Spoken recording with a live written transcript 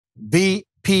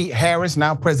VP Harris,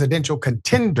 now presidential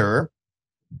contender,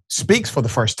 speaks for the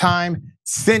first time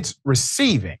since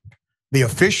receiving the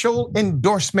official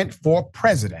endorsement for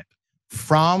president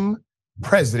from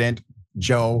President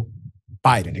Joe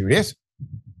Biden. Here it is.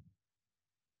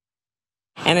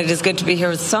 And it is good to be here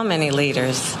with so many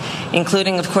leaders,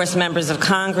 including, of course, members of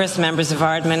Congress, members of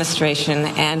our administration,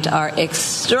 and our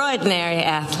extraordinary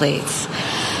athletes.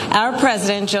 Our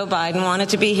president, Joe Biden, wanted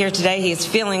to be here today. He is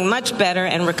feeling much better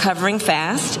and recovering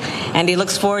fast, and he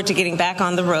looks forward to getting back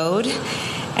on the road.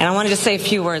 And I wanted to say a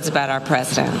few words about our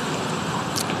president.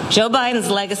 Joe Biden's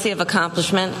legacy of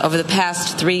accomplishment over the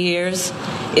past 3 years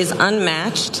is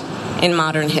unmatched in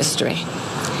modern history.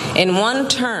 In one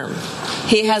term,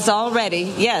 he has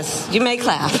already, yes, you may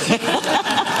clap.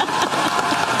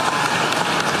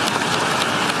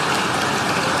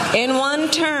 In one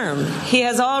term, he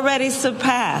has already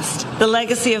surpassed the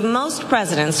legacy of most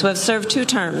presidents who have served 2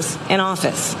 terms in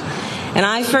office. And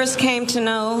I first came to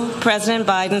know President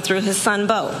Biden through his son,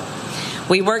 Beau.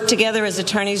 We worked together as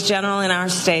attorneys general in our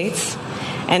states.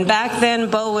 And back then,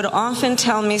 Beau would often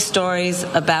tell me stories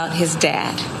about his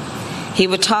dad. He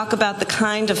would talk about the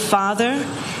kind of father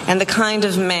and the kind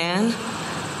of man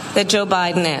that Joe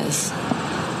Biden is.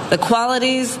 The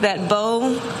qualities that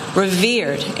Beau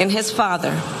revered in his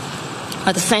father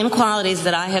are the same qualities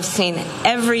that I have seen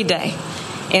every day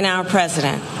in our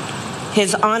president.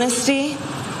 His honesty,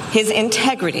 his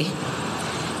integrity,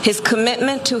 his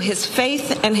commitment to his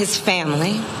faith and his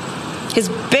family, his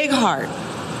big heart,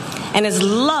 and his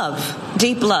love,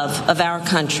 deep love of our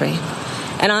country.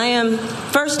 And I am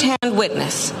firsthand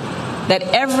witness that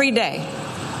every day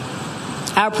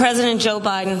our President Joe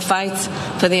Biden fights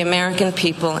for the American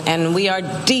people, and we are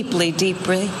deeply,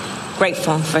 deeply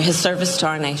grateful for his service to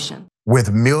our nation.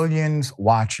 With millions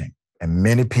watching and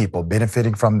many people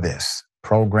benefiting from this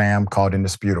program called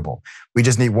Indisputable, we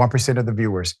just need 1% of the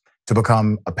viewers to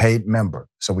become a paid member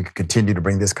so we can continue to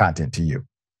bring this content to you.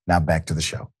 Now back to the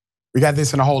show. We got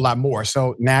this and a whole lot more.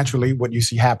 So naturally, what you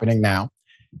see happening now,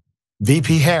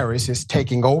 VP Harris is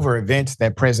taking over events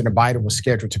that President Biden was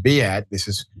scheduled to be at. This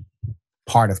is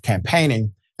part of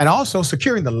campaigning and also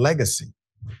securing the legacy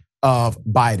of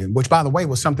Biden, which, by the way,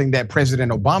 was something that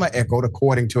President Obama echoed,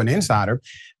 according to an insider,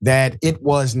 that it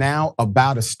was now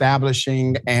about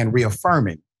establishing and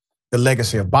reaffirming the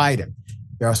legacy of Biden.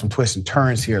 There are some twists and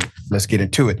turns here. Let's get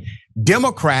into it.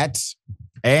 Democrats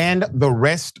and the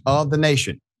rest of the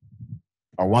nation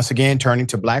are once again turning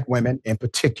to Black women in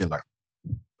particular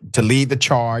to lead the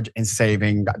charge in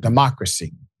saving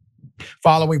democracy.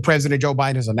 Following President Joe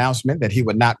Biden's announcement that he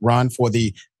would not run for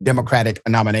the Democratic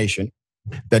nomination,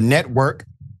 the network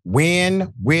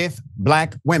Win with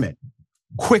Black Women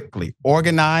quickly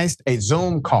organized a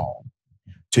Zoom call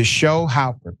to show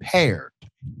how prepared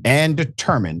and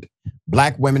determined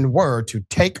Black women were to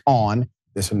take on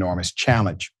this enormous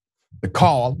challenge. The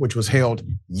call, which was held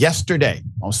yesterday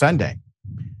on Sunday,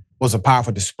 was a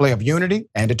powerful display of unity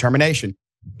and determination,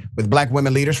 with Black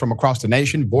women leaders from across the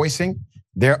nation voicing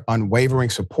their unwavering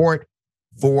support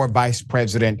for Vice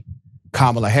President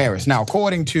Kamala Harris. Now,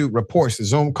 according to reports, the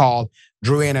Zoom call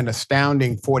drew in an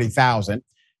astounding 40,000.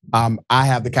 I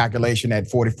have the calculation at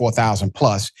 44,000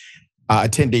 plus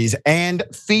attendees and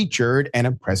featured an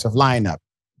impressive lineup.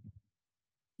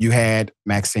 You had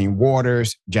Maxine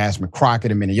Waters, Jasmine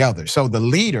Crockett, and many others. So the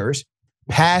leaders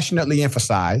passionately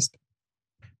emphasized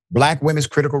Black women's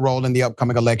critical role in the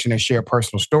upcoming election and shared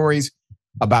personal stories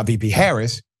about VP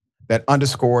Harris that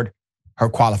underscored her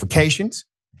qualifications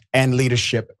and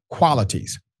leadership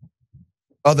qualities.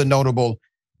 Other notable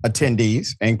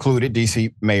attendees included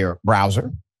DC Mayor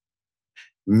Bowser,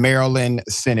 Maryland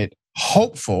Senate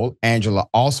hopeful Angela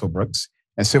Alsobrooks,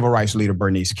 and civil rights leader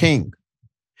Bernice King,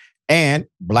 and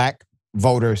Black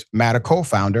Voters Matter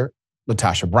co-founder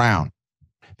Latasha Brown.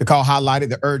 The call highlighted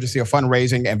the urgency of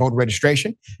fundraising and voter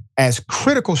registration as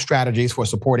critical strategies for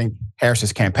supporting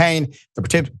Harris's campaign.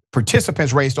 The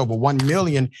participants raised over $1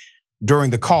 million during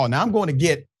the call. Now I'm going to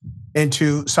get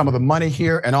into some of the money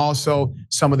here and also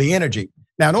some of the energy.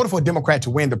 Now, in order for a Democrat to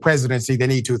win the presidency, they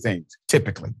need 2 things,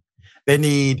 typically. They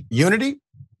need unity,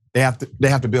 they have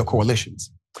to build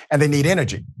coalitions, and they need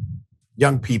energy.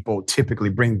 Young people typically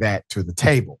bring that to the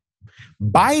table.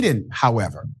 Biden,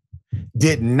 however,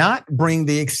 did not bring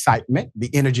the excitement.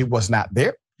 The energy was not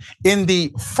there. In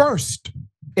the first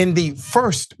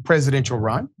presidential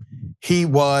run, he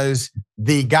was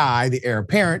the guy, the heir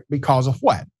apparent, because of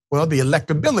what? Well, the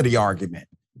electability argument,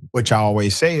 which I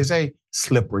always say is a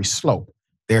slippery slope.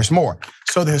 There's more.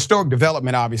 So the historic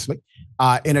development obviously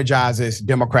energizes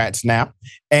Democrats now,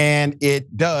 and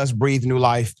it does breathe new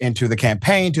life into the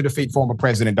campaign to defeat former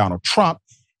President Donald Trump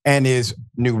and his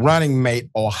new running mate,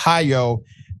 Ohio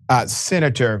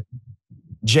Senator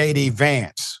J.D.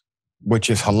 Vance, which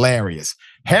is hilarious.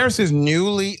 Harris's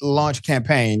newly launched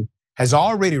campaign has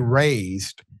already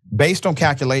raised, based on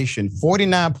calculation,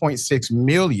 $49.6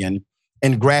 million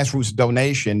in grassroots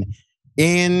donation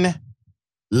in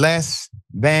less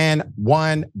than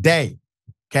 1 day.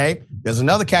 Okay, there's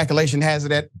another calculation has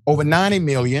it at over 90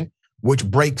 million, which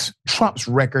breaks Trump's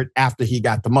record after he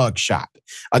got the mug shot.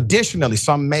 Additionally,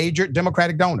 some major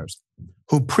Democratic donors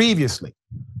who previously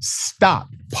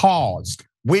stopped, paused,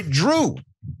 withdrew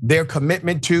their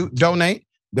commitment to donate,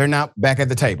 they're now back at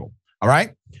the table. All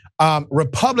right.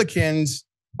 Republicans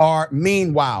are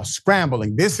meanwhile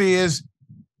scrambling. This is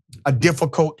a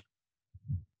difficult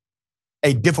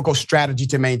strategy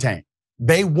to maintain.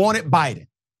 They wanted Biden.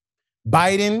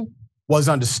 Biden was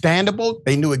understandable.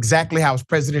 They knew exactly how his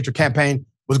presidential campaign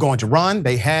was going to run.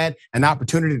 They had an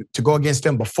opportunity to go against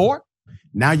him before.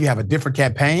 Now you have a different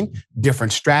campaign,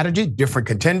 different strategy, different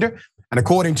contender. And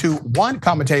according to one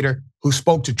commentator who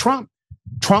spoke to Trump,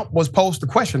 Trump was posed the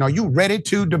question, are you ready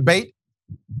to debate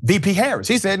VP Harris?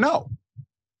 He said no,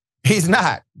 he's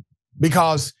not,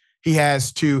 because he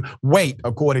has to wait,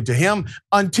 according to him,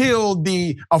 until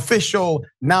the official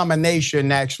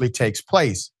nomination actually takes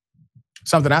place.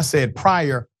 Something I said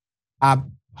prior, I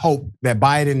hope that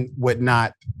Biden would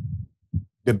not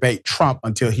debate Trump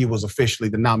until he was officially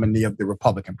the nominee of the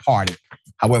Republican Party.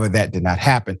 However, that did not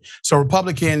happen. So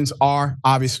Republicans are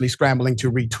obviously scrambling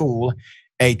to retool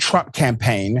a Trump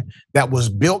campaign that was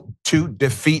built to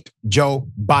defeat Joe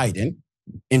Biden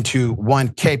into one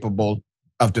capable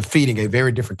of defeating a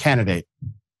very different candidate.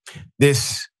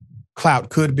 This clout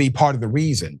could be part of the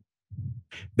reason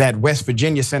that West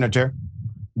Virginia Senator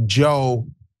Joe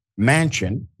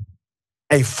Manchin,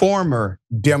 a former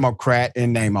Democrat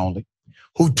in name only,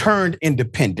 who turned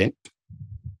independent,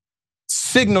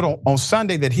 signaled on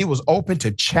Sunday that he was open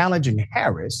to challenging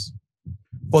Harris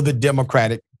for the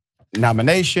Democratic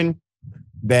nomination.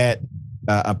 That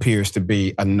appears to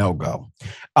be a no-go.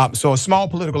 So a small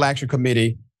political action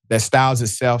committee that styles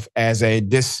itself as a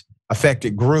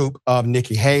disaffected group of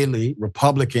Nikki Haley,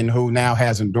 Republican, who now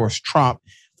has endorsed Trump,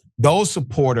 those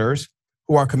supporters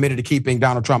who are committed to keeping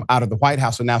Donald Trump out of the White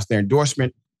House announced their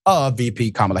endorsement of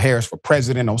VP Kamala Harris for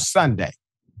president on Sunday.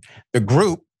 The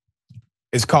group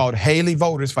is called Haley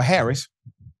Voters for Harris,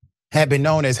 had been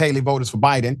known as Haley Voters for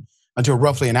Biden until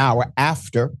roughly an hour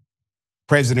after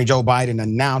President Joe Biden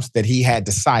announced that he had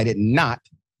decided not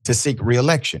to seek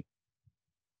re-election,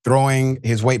 throwing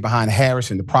his weight behind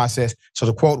Harris in the process. So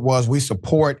the quote was, "We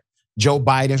support Joe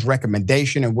Biden's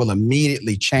recommendation and will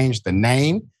immediately change the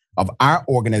name of our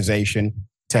organization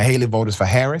to Haley Voters for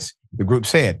Harris," the group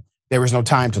said. There is no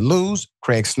time to lose.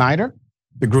 Craig Snyder,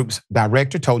 the group's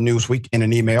director, told Newsweek in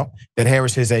an email that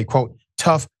Harris is a, quote,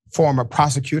 tough former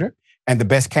prosecutor and the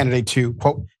best candidate to,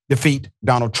 quote, defeat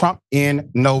Donald Trump in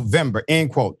November, end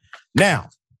quote. Now,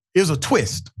 here's a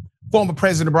twist. Former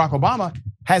President Barack Obama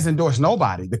has endorsed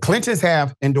nobody. The Clintons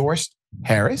have endorsed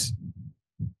Harris.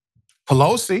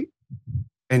 Pelosi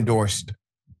endorsed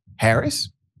Harris.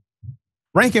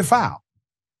 Rank and file,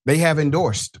 they have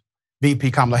endorsed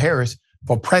VP Kamala Harris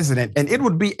for president. And it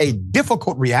would be a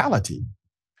difficult reality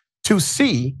to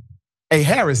see a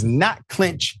Harris not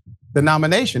clinch the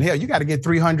nomination. Hell, you got to get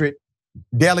 300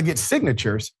 delegate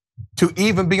signatures to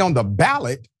even be on the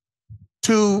ballot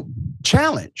to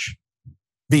challenge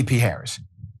VP Harris.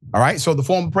 All right, so the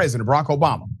former president, Barack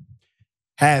Obama,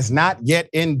 has not yet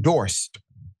endorsed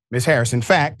Ms. Harris. In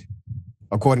fact,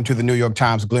 according to the New York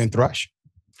Times' Glenn Thrush,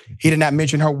 he did not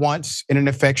mention her once in an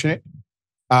affectionate,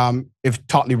 if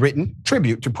tautly written,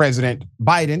 tribute to President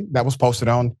Biden that was posted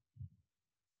on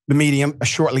the Medium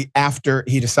shortly after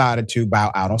he decided to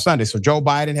bow out on Sunday. So Joe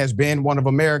Biden has been one of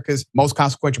America's most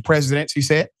consequential presidents, he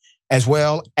said, as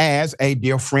well as a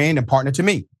dear friend and partner to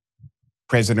me,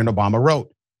 President Obama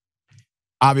wrote.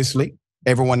 Obviously,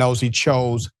 everyone knows he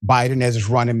chose Biden as his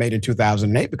running mate in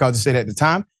 2008 because he said at the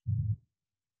time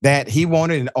that he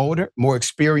wanted an older, more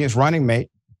experienced running mate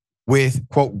with,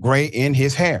 quote, gray in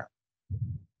his hair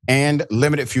and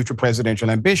limited future presidential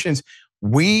ambitions.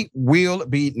 We will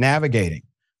be navigating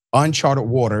uncharted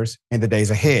waters in the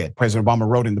days ahead, President Obama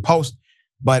wrote in the Post,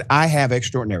 but I have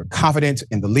extraordinary confidence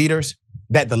in the leaders,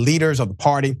 that the leaders of the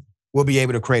party will be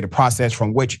able to create a process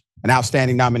from which an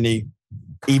outstanding nominee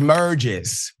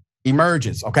emerges,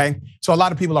 okay? So a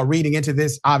lot of people are reading into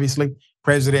this, obviously.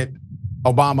 President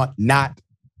Obama not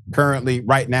currently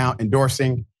right now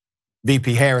endorsing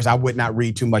VP Harris. I would not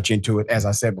read too much into it. As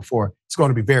I said before, it's going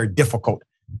to be very difficult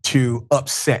to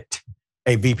upset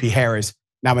a VP Harris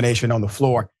nomination on the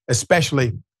floor,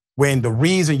 especially when the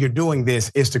reason you're doing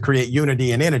this is to create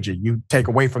unity and energy. You take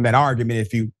away from that argument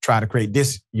if you try to create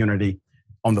disunity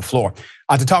on the floor.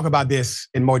 To talk about this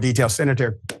in more detail,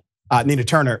 Senator Nina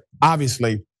Turner,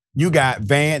 obviously you got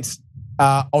Vance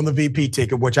on the VP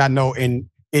ticket, which I know in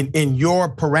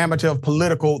your parameter of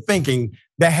political thinking,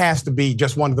 that has to be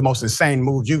just one of the most insane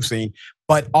moves you've seen.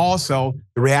 But also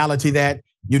the reality that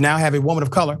you now have a woman of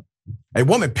color, a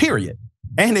woman period,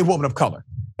 and a woman of color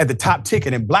at the top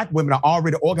ticket, and Black women are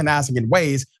already organizing in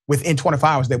ways within 24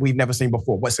 hours that we've never seen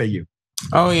before. What say you?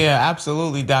 Oh yeah,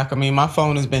 absolutely, Doc. I mean, my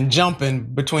phone has been jumping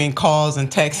between calls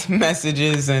and text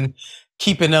messages and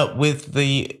keeping up with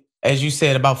the, as you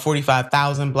said, about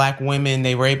 45,000 Black women.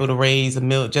 They were able to raise a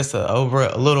little over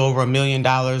 $1 million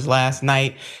last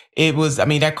night. It was, I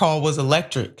mean, that call was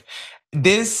electric.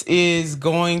 This is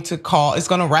going to it's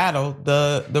going to rattle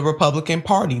the Republican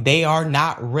Party. They are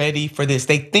not ready for this.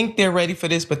 They think they're ready for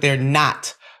this, but they're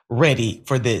not ready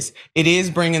for this. It is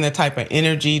bringing the type of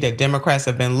energy that Democrats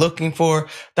have been looking for.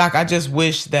 Doc, I just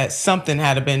wish that something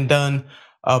had been done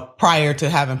prior to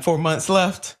having 4 months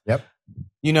left. Yep.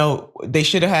 You know, they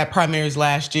should have had primaries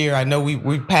last year. I know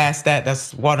we passed that.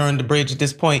 That's water under the bridge at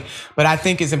this point. But I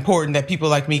think it's important that people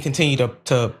like me continue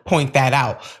to point that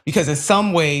out, because in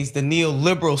some ways, the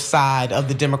neoliberal side of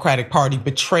the Democratic Party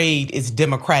betrayed its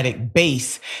Democratic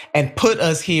base and put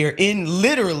us here in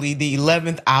literally the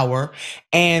 11th hour.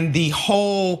 And the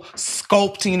whole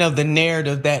sculpting of the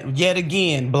narrative that yet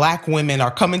again, Black women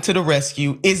are coming to the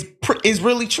rescue is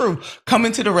really true.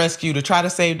 Coming to the rescue to try to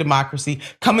save democracy,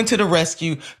 coming to the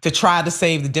rescue to try to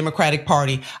save the Democratic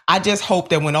Party. I just hope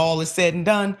that when all is said and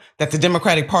done, that the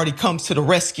Democratic Party comes to the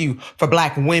rescue for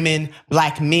Black women,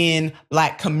 Black men,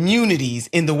 Black communities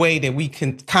in the way that we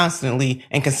can constantly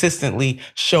and consistently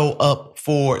show up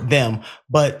for them.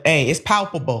 But hey, it's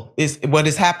palpable. It's what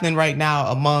is happening right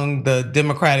now among the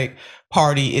Democratic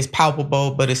Party is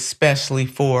palpable, but especially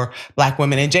for Black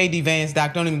women. And JD Vance,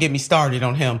 Doc, don't even get me started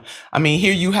on him. I mean,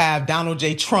 here you have Donald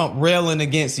J. Trump railing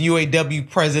against UAW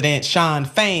President Sean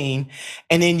Fain,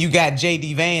 and then you got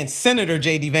JD Vance, Senator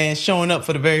JD Vance, showing up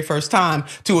for the very first time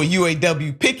to a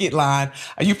UAW picket line.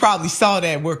 You probably saw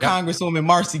that where Congresswoman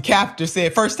Marcy Kaptur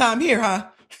said, "First time here, huh?"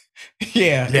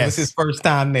 Yeah, yes. It was his first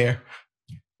time there.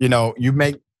 You know, you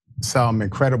make some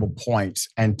incredible points,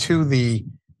 and to the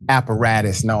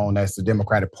apparatus known as the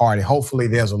Democratic Party, hopefully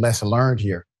there's a lesson learned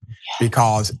here.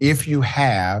 Because if you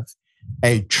have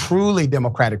a truly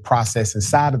democratic process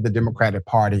inside of the Democratic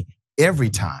Party,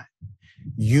 every time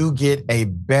you get a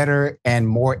better and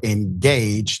more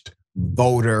engaged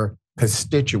voter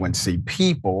constituency.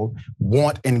 People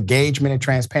want engagement and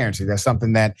transparency. That's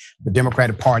something that the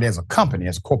Democratic Party as a company,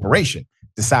 as a corporation,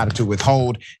 decided to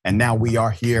withhold. And now we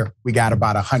are here. We got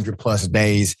about 100+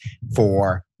 days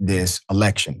for this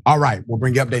election. All right, we'll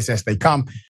bring you updates as they come.